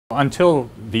Until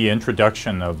the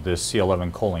introduction of this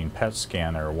C11 choline PET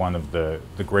scanner, one of the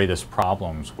greatest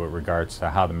problems with regards to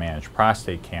how to manage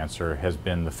prostate cancer has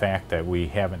been the fact that we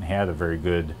haven't had a very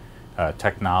good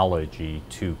technology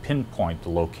to pinpoint the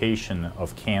location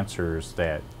of cancers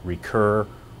that recur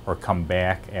or come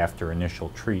back after initial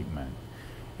treatment.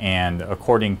 And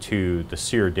according to the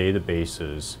SEER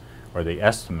databases, or the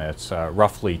estimates,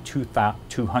 roughly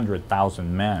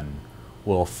 200,000 men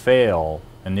will fail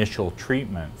initial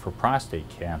treatment for prostate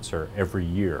cancer every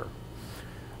year.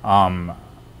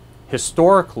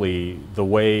 Historically, the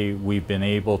way we've been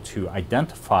able to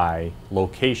identify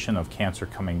location of cancer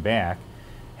coming back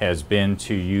has been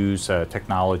to use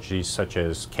technologies such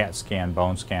as CAT scan,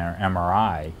 bone scan, or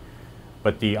MRI.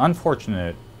 But the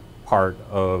unfortunate part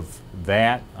of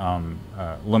that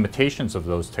limitations of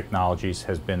those technologies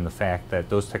has been the fact that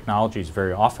those technologies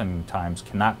very oftentimes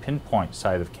cannot pinpoint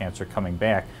site of cancer coming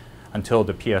back until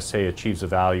the PSA achieves a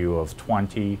value of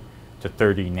 20 to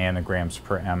 30 nanograms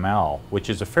per ml, which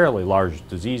is a fairly large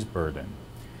disease burden.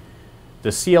 The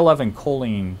C11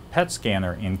 choline PET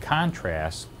scanner, in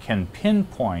contrast, can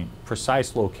pinpoint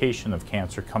precise location of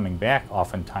cancer coming back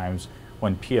oftentimes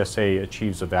when PSA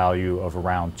achieves a value of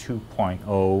around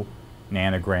 2.0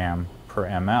 nanogram per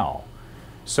ml.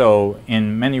 So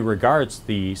in many regards,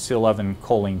 the C11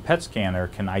 choline PET scanner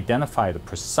can identify the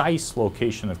precise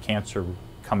location of cancer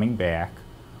coming back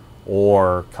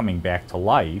or coming back to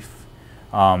life,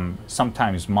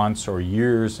 sometimes months or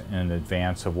years in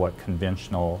advance of what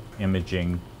conventional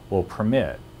imaging will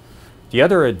permit. The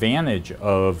other advantage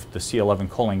of the C11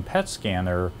 choline PET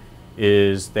scanner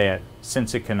is that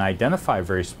since it can identify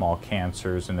very small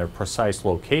cancers in their precise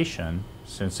location,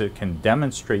 since it can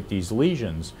demonstrate these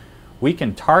lesions, we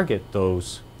can target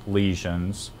those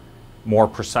lesions more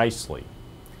precisely.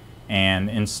 And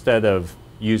instead of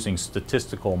using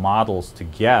statistical models to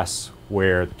guess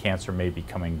where the cancer may be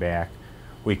coming back,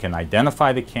 we can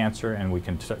identify the cancer and we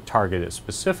can target it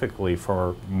specifically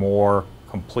for more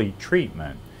complete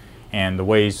treatment. And the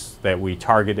ways that we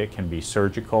target it can be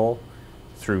surgical,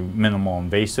 through minimal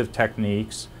invasive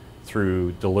techniques,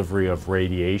 through delivery of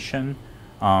radiation,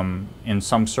 in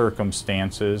some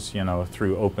circumstances,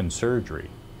 through open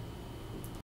surgery.